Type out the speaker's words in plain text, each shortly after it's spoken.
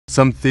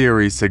Some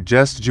theories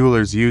suggest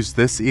jewelers used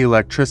this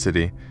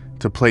electricity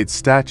to plate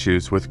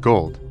statues with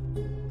gold.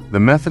 The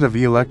method of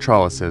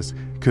electrolysis,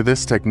 could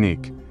this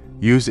technique,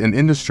 used in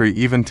industry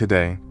even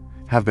today,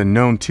 have been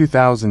known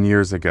 2,000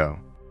 years ago?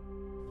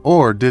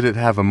 Or did it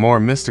have a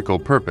more mystical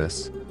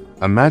purpose,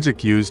 a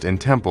magic used in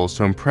temples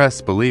to impress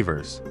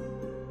believers?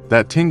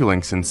 That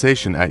tingling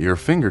sensation at your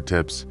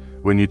fingertips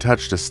when you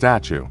touched a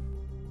statue.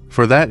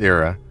 For that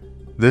era,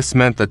 this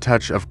meant the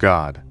touch of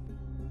God.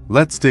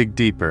 Let's dig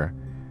deeper.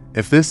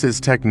 If this is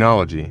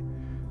technology,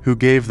 who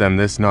gave them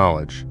this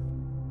knowledge?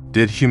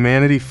 Did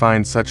humanity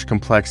find such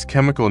complex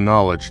chemical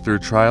knowledge through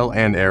trial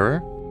and error?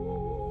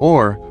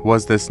 Or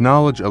was this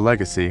knowledge a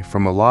legacy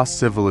from a lost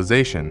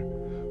civilization,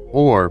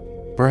 or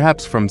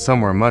perhaps from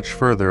somewhere much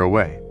further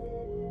away?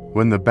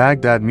 When the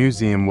Baghdad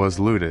Museum was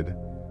looted,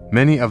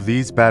 many of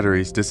these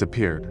batteries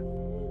disappeared,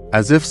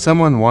 as if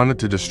someone wanted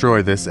to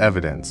destroy this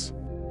evidence.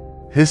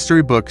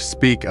 History books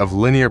speak of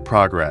linear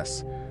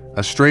progress,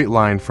 a straight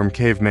line from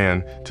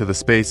caveman to the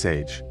space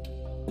age.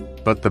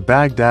 But the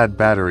Baghdad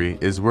battery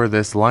is where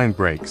this line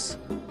breaks.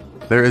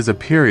 There is a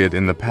period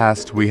in the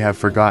past we have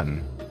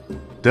forgotten.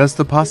 Does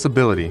the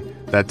possibility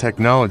that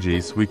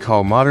technologies we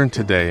call modern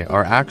today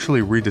are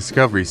actually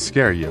rediscoveries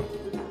scare you?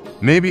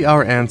 Maybe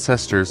our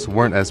ancestors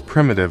weren't as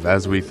primitive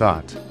as we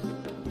thought.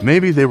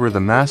 Maybe they were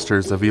the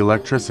masters of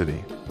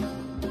electricity.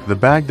 The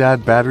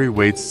Baghdad battery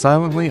waits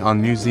silently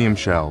on museum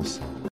shelves,